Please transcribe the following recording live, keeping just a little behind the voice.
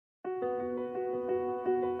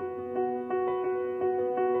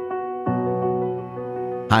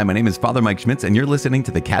Hi, my name is Father Mike Schmitz, and you're listening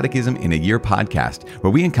to the Catechism in a Year podcast,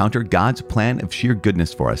 where we encounter God's plan of sheer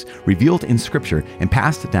goodness for us, revealed in Scripture and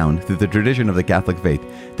passed down through the tradition of the Catholic faith.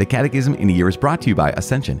 The Catechism in a Year is brought to you by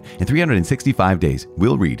Ascension. In 365 days,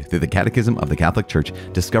 we'll read through the Catechism of the Catholic Church,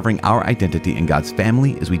 discovering our identity in God's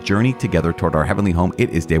family as we journey together toward our heavenly home.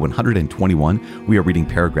 It is day 121. We are reading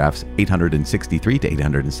paragraphs 863 to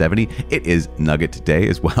 870. It is Nugget Day,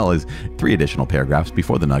 as well as 3 additional paragraphs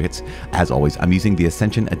before the Nuggets. As always, I'm using the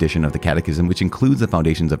Ascension edition of the Catechism, which includes the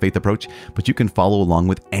Foundations of Faith approach, but you can follow along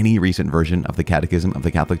with any recent version of the Catechism of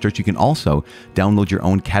the Catholic Church. You can also download your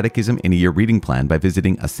own Catechism in a Year reading plan by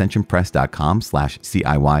visiting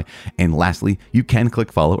ascensionpress.com/CIY. And lastly, you can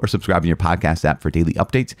click follow or subscribe in your podcast app for daily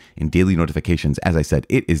updates and daily notifications. As I said,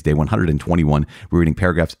 it is day 121. We're reading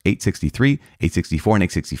paragraphs 863, 864, and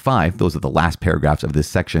 865. Those are the last paragraphs of this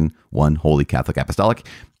section, 1, Holy Catholic Apostolic.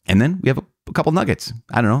 And then we have a couple nuggets.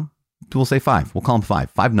 I don't know. We'll say 5. We'll call them 5.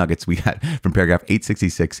 5 nuggets we got from paragraph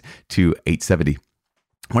 866 to 870.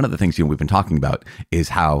 One of the things we've been talking about is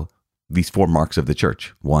how these 4 marks of the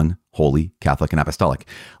church: 1, holy, Catholic, and apostolic.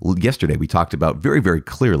 Yesterday, we talked about very, very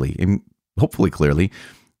clearly, and hopefully clearly,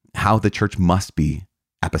 how the church must be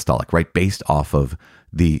apostolic, right? Based off of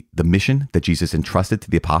the mission that Jesus entrusted to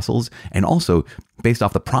the apostles, and also based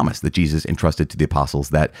off the promise that Jesus entrusted to the apostles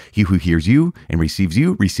that he who hears you receives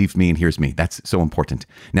me and hears me. That's so important.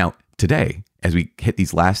 Now, today, as we hit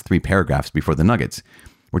these last 3 paragraphs before the nuggets,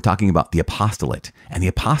 we're talking about the apostolate. And the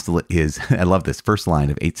apostolate is, I love this first line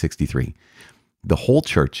of 863. The whole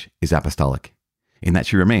church is apostolic, in that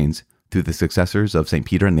she remains, through the successors of St.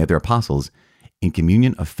 Peter and the other apostles, in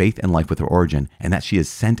communion of faith and life with her origin, and that she is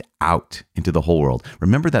sent out into the whole world.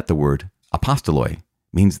 Remember that the word apostoloi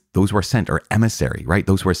means those who are sent, or emissary, right?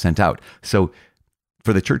 Those who are sent out. So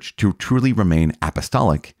for the church to truly remain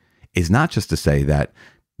apostolic is not just to say that,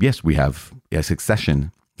 yes, we have a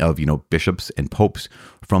succession of, bishops and popes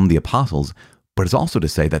from the apostles, but it's also to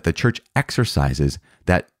say that the church exercises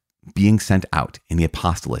that being sent out in the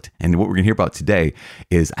apostolate. And what we're going to hear about today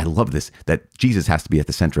is, I love this, that Jesus has to be at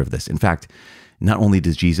the center of this. In fact, not only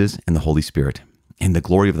does Jesus and the Holy Spirit and the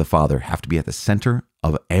glory of the Father have to be at the center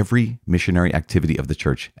of every missionary activity of the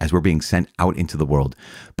church as we're being sent out into the world,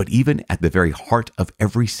 but even at the very heart of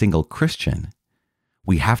every single Christian,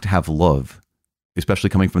 we have to have love, especially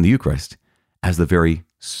coming from the Eucharist, as the very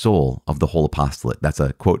soul of the whole apostolate. That's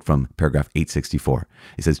a quote from paragraph 864.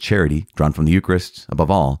 It says, charity, drawn from the Eucharist above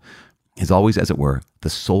all, is always, as it were, the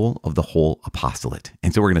soul of the whole apostolate.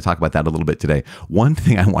 And so we're going to talk about that a little bit today. One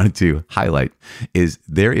thing I wanted to highlight is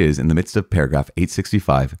there is, in the midst of paragraph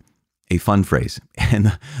 865, a fun phrase.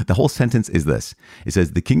 And the whole sentence is this. It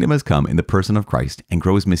says, the kingdom has come in the person of Christ and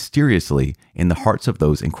grows mysteriously in the hearts of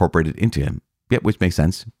those incorporated into him. Yep, which makes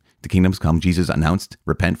sense. The kingdom's come. Jesus announced,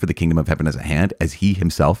 repent, for the kingdom of heaven is at hand, as he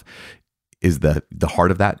himself is the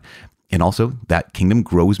heart of that. And also that kingdom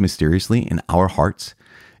grows mysteriously in our hearts.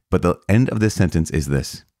 But the end of this sentence is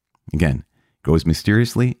this. Again, grows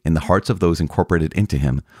mysteriously in the hearts of those incorporated into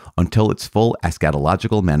him until its full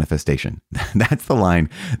eschatological manifestation. That's the line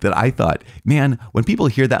that I thought, man, when people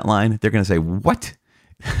hear that line, they're going to say, what?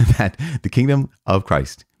 That the kingdom of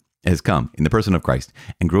Christ has come in the person of Christ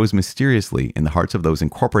and grows mysteriously in the hearts of those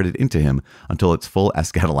incorporated into him until its full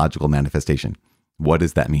eschatological manifestation. What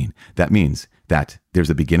does that mean? That means that there's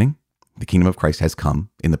a beginning. The kingdom of Christ has come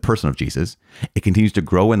in the person of Jesus. It continues to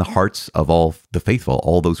grow in the hearts of all the faithful,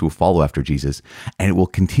 all those who follow after Jesus, and it will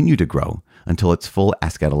continue to grow until its full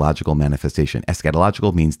eschatological manifestation.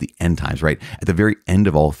 Eschatological means the end times, right? At the very end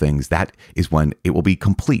of all things, that is when it will be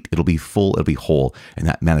complete, it'll be full, it'll be whole, and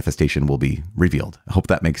that manifestation will be revealed. I hope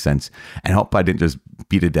that makes sense. And I hope I didn't just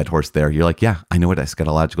beat a dead horse there. You're like, yeah, I know what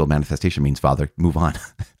eschatological manifestation means, Father. Move on.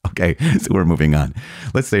 Okay, so we're moving on.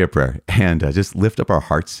 Let's say a prayer and just lift up our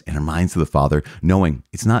hearts and our minds to the Father, knowing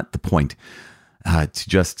it's not the point to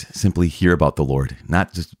just simply hear about the Lord,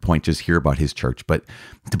 not just the point just hear about his church, but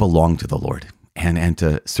to belong to the Lord and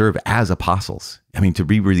to serve as apostles. I mean, to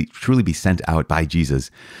be really truly be sent out by Jesus,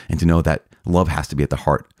 and to know that love has to be at the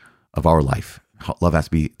heart of our life. Love has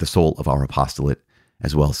to be the soul of our apostolate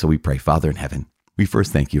as well. So we pray, Father in heaven, we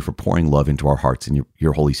first thank you for pouring love into our hearts and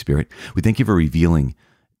your Holy Spirit. We thank you for revealing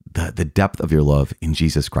the depth of your love in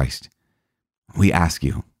Jesus Christ. We ask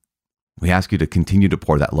you to continue to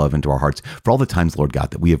pour that love into our hearts for all the times, Lord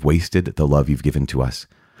God, that we have wasted the love you've given to us,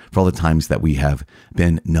 for all the times that we have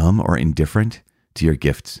been numb or indifferent to your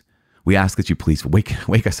gifts. We ask that you please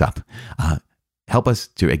wake us up. Help us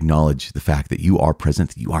to acknowledge the fact that you are present,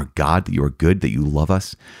 that you are God, that you are good, that you love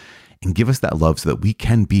us, and give us that love so that we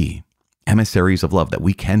can be emissaries of love, that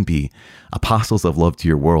we can be apostles of love to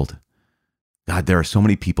your world. God, there are so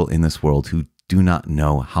many people in this world who do not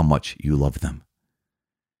know how much you love them.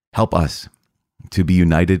 Help us to be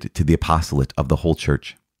united to the apostolate of the whole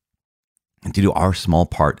church and to do our small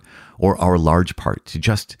part or our large part to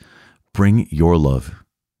just bring your love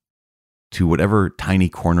to whatever tiny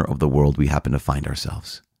corner of the world we happen to find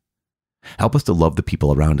ourselves. Help us to love the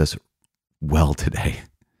people around us well today.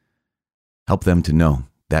 Help them to know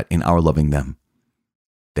that in our loving them,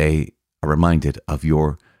 they are reminded of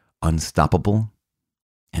your unstoppable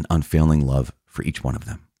and unfailing love for each one of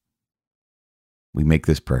them. We make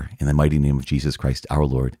this prayer in the mighty name of Jesus Christ, our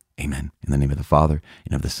Lord. Amen. In the name of the Father,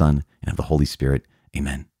 and of the Son, and of the Holy Spirit.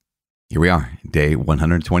 Amen. Here we are, day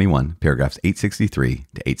 121, paragraphs 863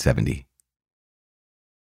 to 870.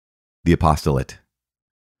 The Apostolate.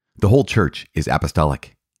 The whole church is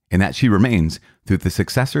apostolic, in that she remains, through the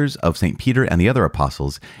successors of St. Peter and the other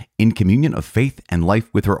apostles, in communion of faith and life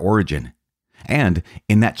with her origin, and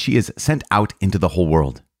in that she is sent out into the whole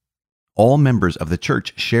world. All members of the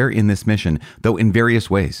church share in this mission, though in various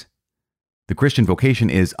ways. The Christian vocation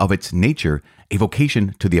is, of its nature, a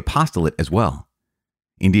vocation to the apostolate as well.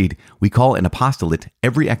 Indeed, we call an apostolate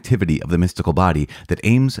every activity of the mystical body that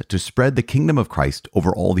aims to spread the kingdom of Christ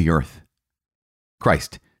over all the earth.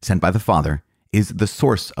 Christ, sent by the Father, is the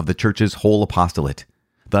source of the church's whole apostolate.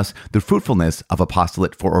 Thus, the fruitfulness of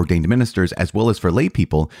apostolate for ordained ministers as well as for lay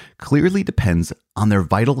people clearly depends on their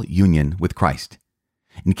vital union with Christ.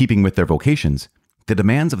 In keeping with their vocations, the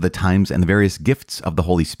demands of the times and the various gifts of the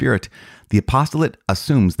Holy Spirit, the apostolate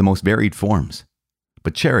assumes the most varied forms.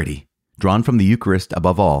 But charity, drawn from the Eucharist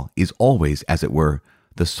above all, is always, as it were,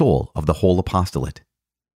 the soul of the whole apostolate.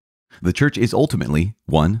 The Church is ultimately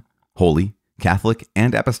one, holy, Catholic,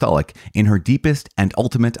 and apostolic in her deepest and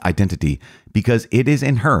ultimate identity, because it is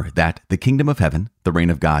in her that the kingdom of heaven, the reign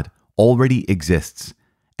of God, already exists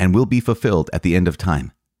and will be fulfilled at the end of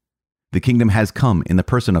time. The kingdom has come in the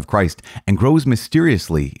person of Christ and grows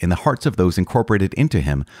mysteriously in the hearts of those incorporated into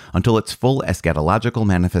him until its full eschatological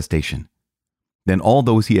manifestation. Then all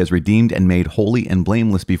those he has redeemed and made holy and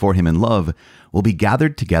blameless before him in love will be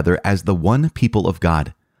gathered together as the one people of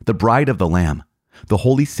God, the bride of the Lamb, the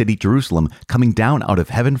holy city Jerusalem coming down out of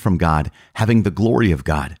heaven from God, having the glory of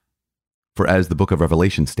God. For as the book of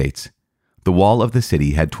Revelation states, the wall of the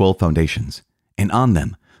city had 12 foundations, and on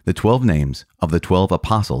them the 12 names of the 12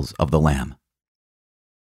 apostles of the Lamb.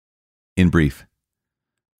 In brief,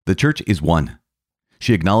 the church is one.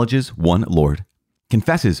 She acknowledges one Lord,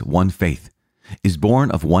 confesses one faith, is born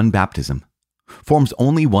of one baptism, forms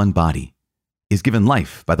only one body, is given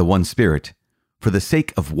life by the one Spirit, for the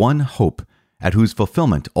sake of one hope, at whose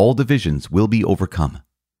fulfillment all divisions will be overcome.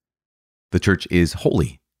 The church is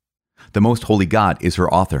holy. The most holy God is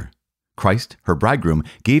her author. Christ, her bridegroom,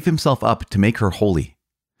 gave himself up to make her holy.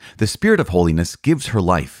 The Spirit of holiness gives her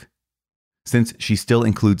life. Since she still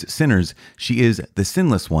includes sinners, she is the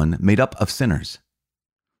sinless one made up of sinners.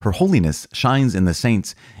 Her holiness shines in the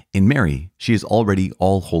saints. In Mary, she is already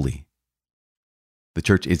all holy. The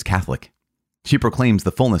church is Catholic. She proclaims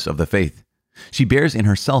the fullness of the faith. She bears in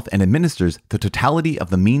herself and administers the totality of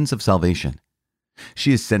the means of salvation.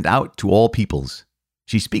 She is sent out to all peoples.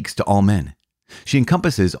 She speaks to all men. She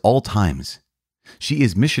encompasses all times. She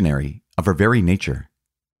is missionary of her very nature.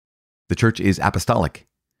 The church is apostolic.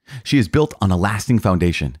 She is built on a lasting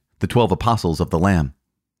foundation, the 12 apostles of the Lamb.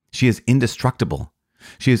 She is indestructible.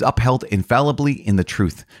 She is upheld infallibly in the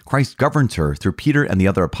truth. Christ governs her through Peter and the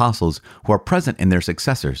other apostles who are present in their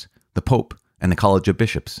successors, the Pope and the College of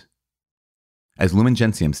Bishops. As Lumen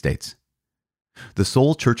Gentium states, the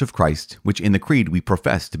sole Church of Christ, which in the Creed we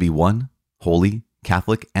profess to be one, holy,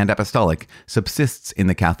 Catholic, and apostolic, subsists in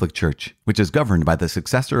the Catholic Church, which is governed by the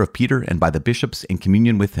successor of Peter and by the bishops in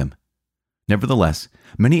communion with him. Nevertheless,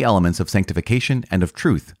 many elements of sanctification and of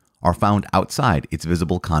truth are found outside its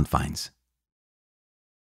visible confines.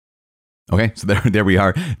 Okay, so there we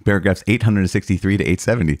are, paragraphs 863 to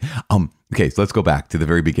 870. Okay, so let's go back to the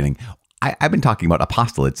very beginning. I've been talking about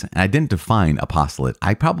apostolates, and I didn't define apostolate.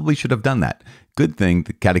 I probably should have done that. Good thing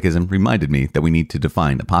the Catechism reminded me that we need to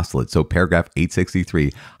define apostolate. So paragraph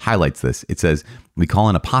 863 highlights this. It says, we call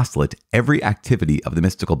an apostolate every activity of the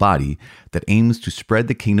mystical body that aims to spread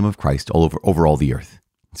the kingdom of Christ over all the earth.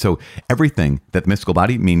 So everything that the mystical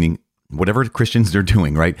body, meaning whatever Christians are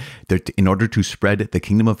doing, right, in order to spread the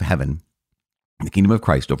kingdom of heaven, the kingdom of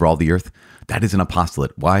Christ over all the earth, that is an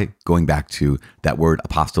apostolate. Why? Going back to that word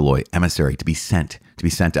apostoloi, emissary, to be sent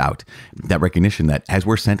out. That recognition that as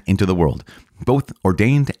we're sent into the world, both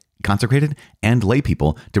ordained, consecrated, and lay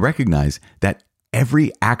people, to recognize that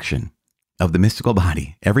every action of the mystical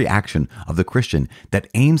body, every action of the Christian that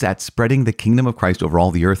aims at spreading the kingdom of Christ over all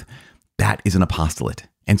the earth, that is an apostolate.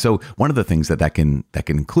 And so one of the things that can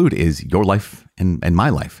include is your life and my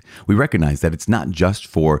life. We recognize that it's not just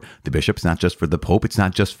for the bishop, it's not just for the pope, it's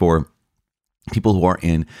not just for people who are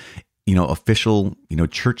in, official,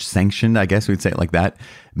 church sanctioned, I guess we'd say it like that,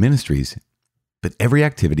 ministries. But every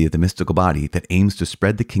activity of the mystical body that aims to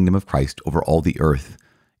spread the kingdom of Christ over all the earth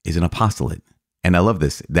is an apostolate. And I love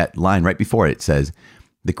this, that line right before it says,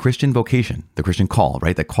 the Christian vocation, the Christian call,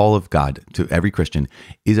 right? The call of God to every Christian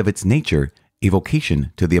is of its nature a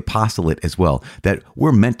vocation to the apostolate as well, that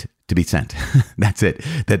we're meant to be sent. That's it,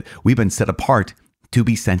 that we've been set apart to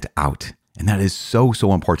be sent out. And that is so,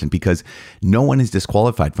 so important because no one is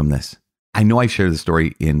disqualified from this. I know I shared the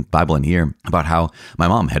story in Bible in Here about how my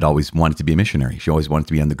mom had always wanted to be a missionary. She always wanted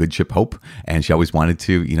to be on the good ship Hope, and she always wanted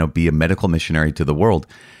to, be a medical missionary to the world,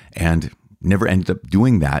 and never ended up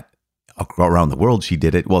doing that around the world. She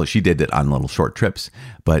did it on little short trips,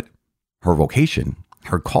 but her vocation,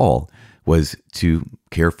 her call was to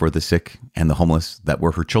care for the sick and the homeless that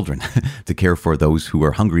were her children, to care for those who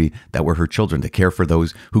were hungry that were her children, to care for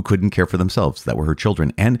those who couldn't care for themselves that were her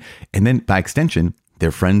children. And then by extension,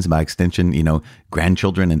 their friends, by extension,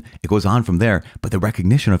 grandchildren, and it goes on from there. But the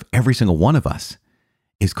recognition of every single one of us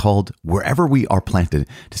is called, wherever we are planted,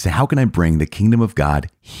 to say, how can I bring the kingdom of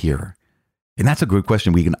God here? And that's a good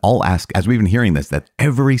question we can all ask as we've been hearing this, that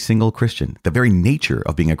every single Christian, the very nature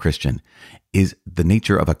of being a Christian is the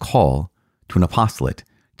nature of a call to an apostolate,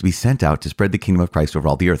 to be sent out to spread the kingdom of Christ over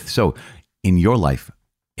all the earth. So in your life,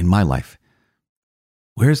 in my life,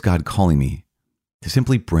 where is God calling me to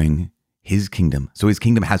simply bring his kingdom? So his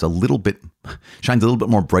kingdom shines a little bit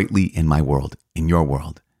more brightly in my world, in your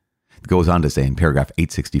world. It goes on to say in paragraph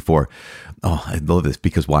 864, I love this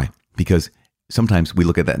because why? Because sometimes we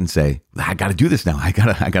look at that and say, I got to do this now. I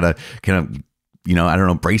gotta kind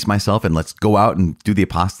of, brace myself and let's go out and do the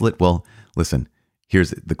apostolate. Well, listen, here's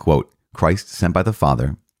the quote. Christ, sent by the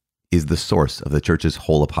Father, is the source of the church's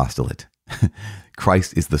whole apostolate.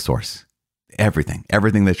 Christ is the source. Everything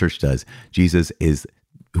the church does, Jesus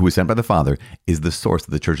who was sent by the Father, is the source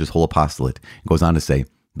of the church's whole apostolate. It goes on to say,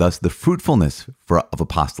 thus the fruitfulness of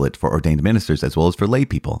apostolate for ordained ministers as well as for lay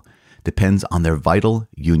people depends on their vital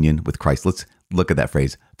union with Christ. Let's look at that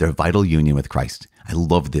phrase, their vital union with Christ. I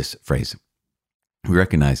love this phrase. We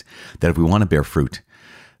recognize that if we want to bear fruit,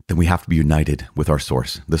 then we have to be united with our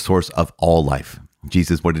source, the source of all life.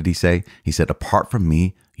 Jesus, what did he say? He said, apart from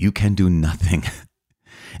me, you can do nothing.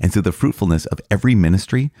 And so the fruitfulness of every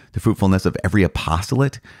ministry, the fruitfulness of every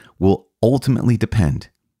apostolate will ultimately depend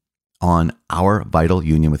on our vital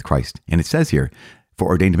union with Christ. And it says here, for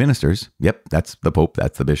ordained ministers, yep, that's the Pope,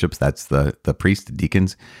 that's the bishops, that's the priests, the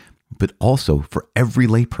deacons, but also for every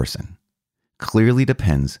lay person, clearly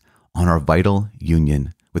depends on our vital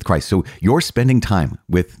union with Christ. So you're spending time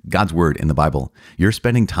with God's word in the Bible. You're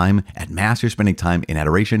spending time at Mass. You're spending time in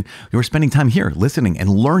adoration. You're spending time here listening and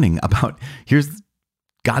learning about, here's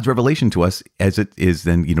God's revelation to us as it is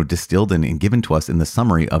then, distilled and given to us in the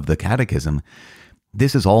summary of the Catechism.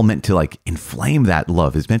 This is all meant to inflame that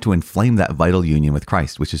love. It's meant to inflame that vital union with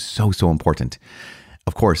Christ, which is so, so important.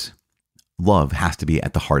 Of course, love has to be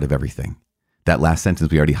at the heart of everything. That last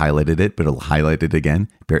sentence, we already highlighted it, but it'll highlight it again.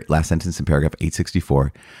 Last sentence in paragraph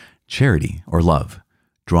 864, charity or love,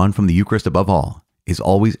 drawn from the Eucharist above all, is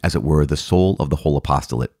always, as it were, the soul of the whole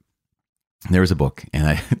apostolate. There is a book,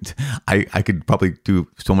 and I could probably do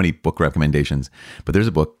so many book recommendations, but there's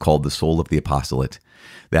a book called The Soul of the Apostolate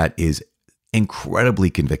that is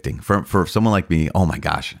incredibly convicting. For someone like me, oh my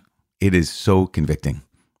gosh, it is so convicting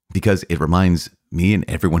because it reminds me and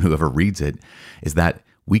everyone who ever reads it is that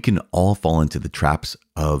we can all fall into the traps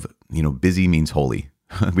of, busy means holy.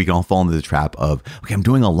 We can all fall into the trap of, okay, I'm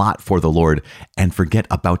doing a lot for the Lord and forget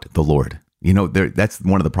about the Lord. That's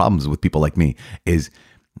one of the problems with people like me is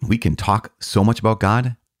we can talk so much about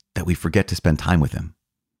God that we forget to spend time with him.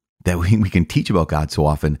 That we can teach about God so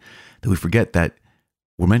often that we forget that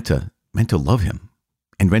we're meant to love him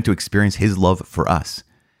and meant to experience his love for us.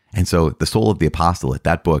 And so The Soul of the Apostolate,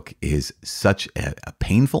 that book is such a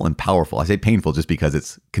painful and powerful. I say painful just because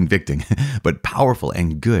it's convicting, but powerful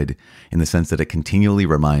and good in the sense that it continually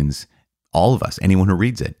reminds all of us, anyone who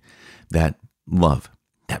reads it, that love,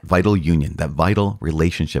 that vital union, that vital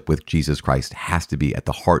relationship with Jesus Christ has to be at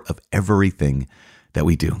the heart of everything that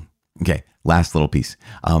we do. Okay, last little piece.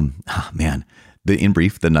 In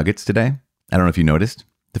brief, the nuggets today, I don't know if you noticed,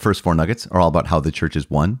 the first 4 nuggets are all about how the church is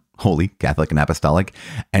one, holy, Catholic, and apostolic.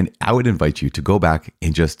 And I would invite you to go back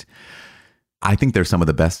and I think they're some of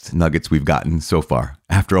the best nuggets we've gotten so far.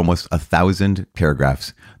 After almost 1,000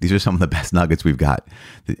 paragraphs, these are some of the best nuggets we've got.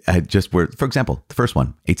 For example, the first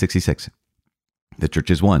one, 866, the church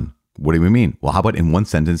is one. What do we mean? Well, how about in one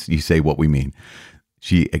sentence, you say what we mean?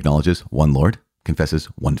 She acknowledges one Lord, confesses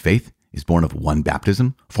one faith, is born of one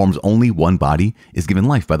baptism, forms only one body, is given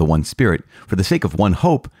life by the one Spirit, for the sake of one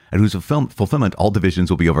hope, at whose fulfillment all divisions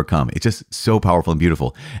will be overcome. It's just so powerful and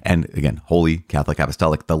beautiful. And again, Holy, Catholic,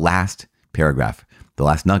 Apostolic, the last paragraph, the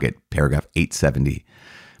last nugget, paragraph 870,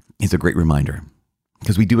 is a great reminder,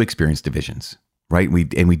 because we do experience divisions, right? We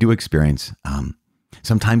do experience,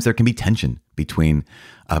 sometimes there can be tension between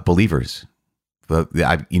believers. But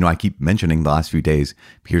I keep mentioning the last few days,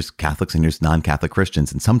 here's Catholics and here's non-Catholic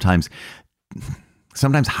Christians, and sometimes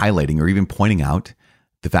highlighting or even pointing out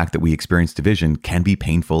the fact that we experience division can be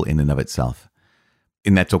painful in and of itself.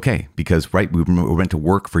 And that's okay, because, right, we're meant to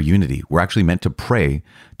work for unity. We're actually meant to pray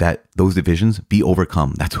that those divisions be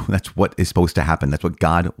overcome. That's what is supposed to happen. That's what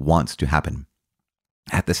God wants to happen.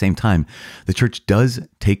 At the same time, the church does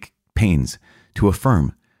take pains to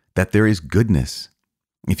affirm that there is goodness.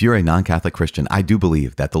 If you're a non-Catholic Christian, I do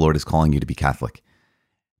believe that the Lord is calling you to be Catholic.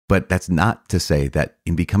 But that's not to say that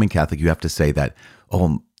in becoming Catholic, you have to say that,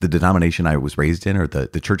 oh, the denomination I was raised in or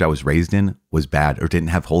the church I was raised in was bad or didn't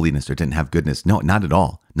have holiness or didn't have goodness. No, not at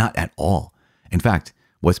all. Not at all. In fact,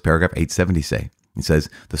 what's paragraph 870 say? It says,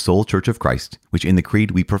 the sole church of Christ, which in the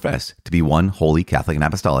creed we profess to be one, holy, Catholic, and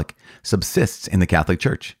apostolic, subsists in the Catholic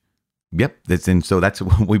Church. Yep, so that's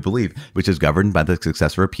what we believe, which is governed by the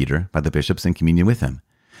successor of Peter, by the bishops in communion with him.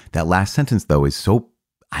 That last sentence, though, is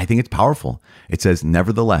I think it's powerful. It says,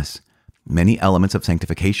 nevertheless, many elements of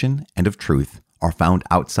sanctification and of truth are found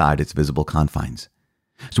outside its visible confines.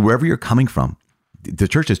 So wherever you're coming from, the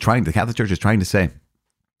Catholic Church is trying to say,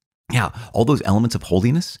 yeah, all those elements of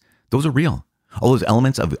holiness, those are real. All those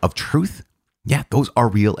elements of truth, yeah, those are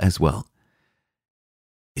real as well.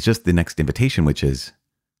 It's just the next invitation, which is,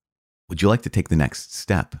 would you like to take the next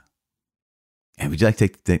step? And would you like to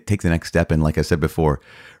take the next step and, like I said before,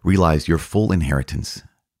 realize your full inheritance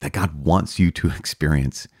that God wants you to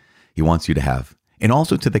experience, He wants you to have. And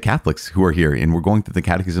also to the Catholics who are here and we're going through the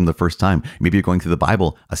Catechism the first time. Maybe you're going through the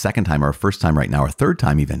Bible a second time or a first time right now or a third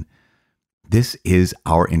time even. This is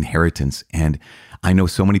our inheritance. And I know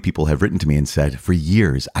so many people have written to me and said, for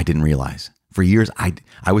years, I didn't realize. For years,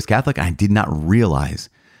 I was Catholic. I did not realize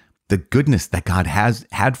the goodness that God has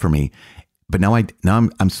had for me. But now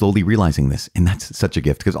I'm slowly realizing this. And that's such a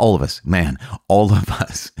gift because all of us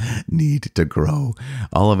need to grow.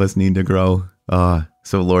 All of us need to grow.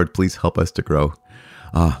 So Lord, please help us to grow.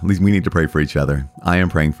 At least we need to pray for each other. I am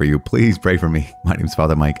praying for you. Please pray for me. My name is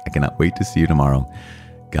Father Mike. I cannot wait to see you tomorrow.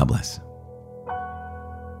 God bless.